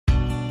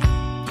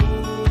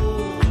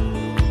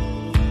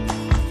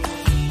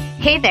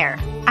Hey there,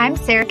 I'm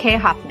Sarah K.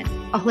 Hoffman,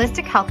 a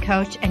holistic health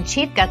coach and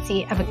chief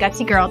gutsy of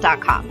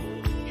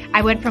AGUTSYGIRL.com.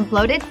 I went from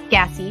bloated,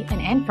 gassy,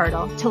 and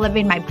infertile to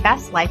living my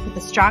best life with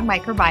a strong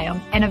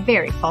microbiome and a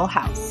very full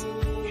house.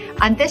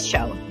 On this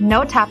show,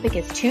 no topic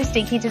is too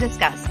stinky to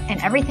discuss,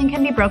 and everything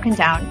can be broken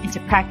down into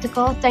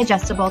practical,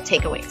 digestible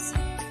takeaways.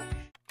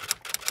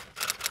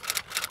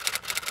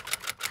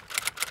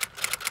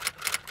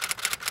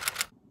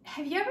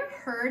 Have you ever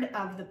heard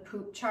of the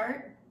poop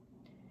chart?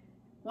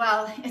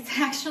 Well, it's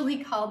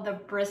actually called the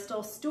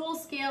Bristol Stool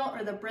Scale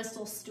or the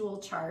Bristol Stool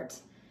Chart.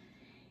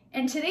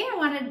 And today I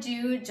want to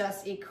do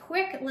just a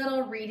quick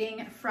little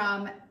reading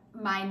from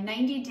my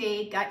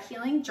 90-day gut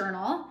healing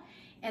journal.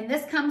 And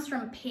this comes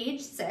from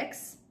page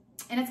 6,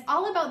 and it's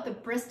all about the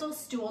Bristol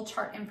Stool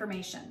Chart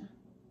information.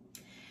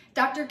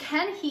 Dr.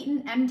 Ken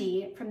Heaton,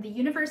 MD, from the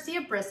University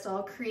of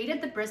Bristol,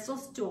 created the Bristol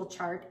Stool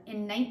Chart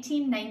in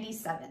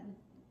 1997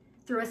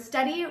 through a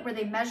study where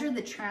they measured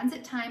the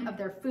transit time of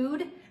their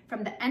food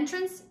from the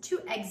entrance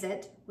to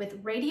exit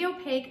with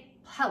radiopaque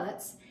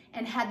pellets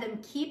and had them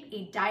keep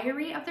a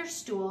diary of their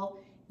stool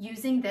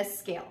using this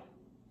scale.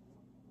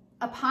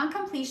 Upon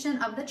completion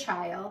of the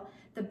trial,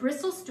 the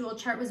Bristol Stool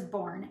Chart was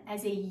born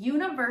as a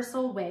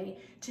universal way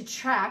to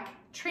track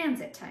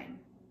transit time.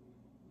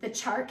 The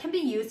chart can be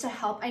used to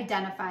help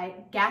identify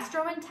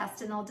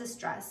gastrointestinal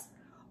distress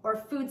or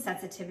food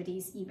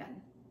sensitivities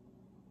even.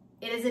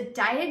 It is a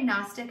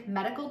diagnostic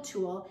medical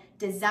tool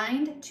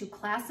designed to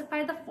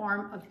classify the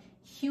form of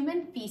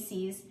human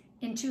feces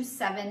into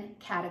 7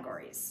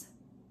 categories.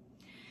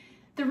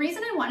 The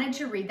reason I wanted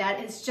to read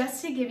that is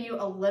just to give you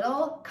a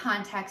little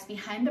context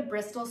behind the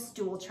Bristol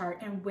Stool Chart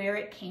and where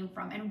it came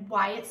from and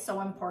why it's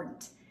so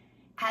important.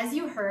 As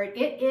you heard,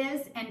 it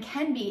is and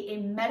can be a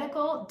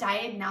medical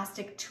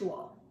diagnostic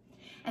tool.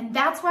 And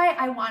that's why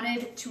I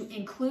wanted to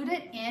include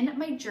it in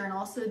my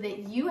journal so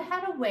that you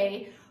had a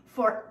way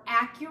for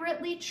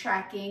accurately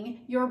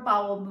tracking your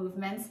bowel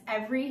movements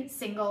every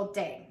single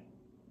day.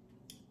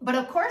 But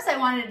of course I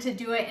wanted to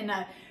do it in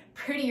a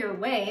prettier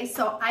way,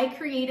 so I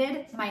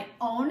created my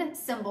own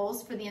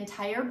symbols for the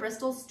entire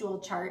Bristol Stool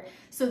Chart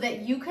so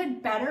that you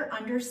could better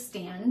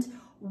understand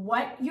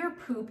what your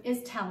poop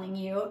is telling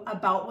you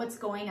about what's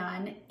going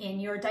on in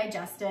your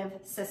digestive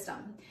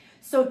system.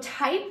 So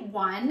type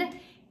 1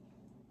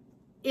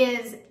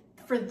 is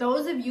for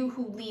those of you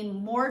who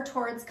lean more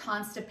towards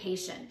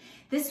constipation.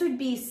 This would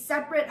be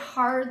separate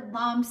hard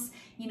lumps,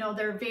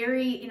 they're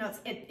very,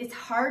 it's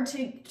hard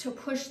to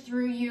push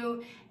through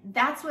you.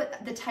 That's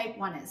what the type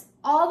 1 is.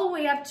 All the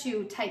way up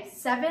to type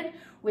 7,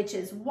 which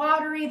is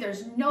watery,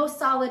 there's no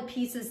solid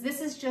pieces.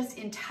 This is just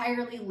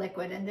entirely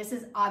liquid, and this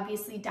is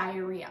obviously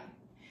diarrhea.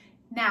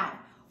 Now,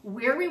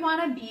 where we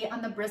want to be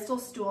on the Bristol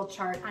Stool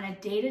Chart on a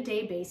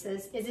day-to-day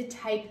basis is a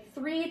type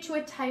 3 to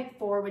a type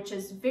 4, which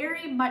is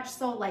very much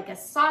so like a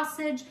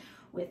sausage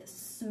with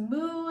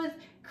smooth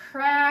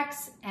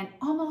cracks and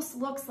almost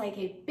looks like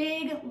a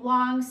big,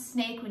 long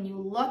snake when you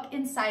look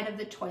inside of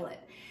the toilet.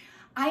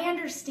 I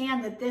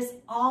understand that this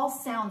all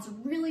sounds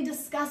really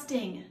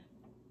disgusting.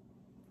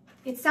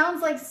 It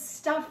sounds like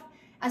stuff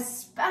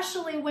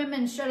especially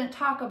women shouldn't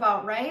talk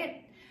about,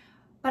 right?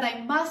 But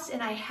I must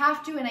and I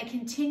have to and I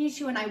continue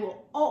to and I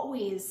will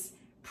always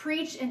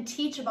preach and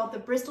teach about the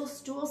Bristol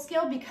Stool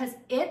Scale because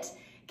it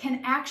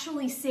can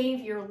actually save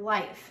your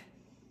life.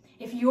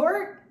 If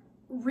you're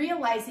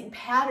realizing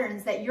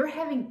patterns that you're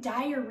having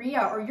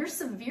diarrhea or you're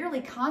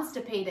severely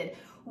constipated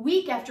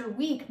week after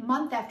week,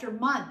 month after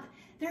month,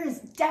 there is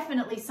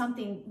definitely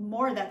something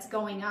more that's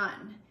going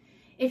on.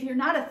 If you're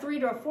not a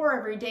 3 to a 4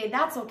 every day,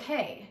 that's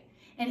okay.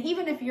 And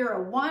even if you're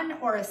a 1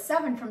 or a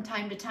 7 from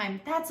time to time,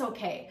 that's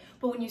okay.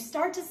 But when you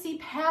start to see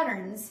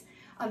patterns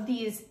of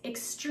these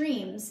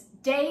extremes,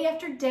 day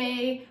after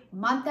day,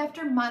 month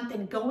after month,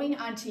 and going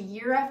on to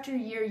year after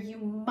year, you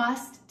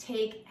must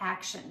take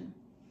action.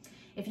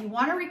 If you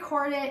want to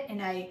record it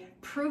in a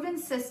proven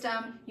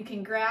system, you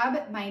can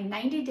grab my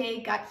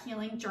 90-day gut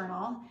healing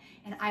journal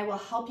and I will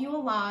help you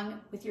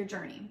along with your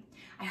journey.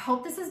 I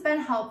hope this has been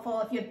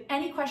helpful. If you have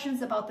any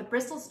questions about the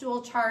Bristol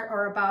Stool Chart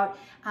or about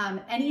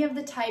any of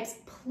the types,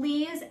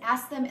 please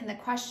ask them in the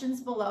questions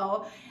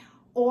below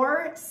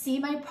or see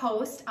my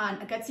post on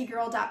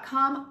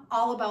AGUTSYGIRL.com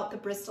all about the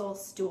Bristol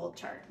Stool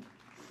Chart.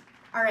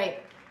 All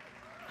right,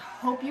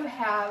 hope you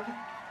have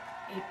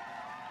a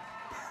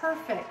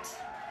perfect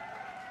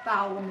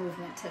bowel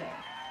movement today.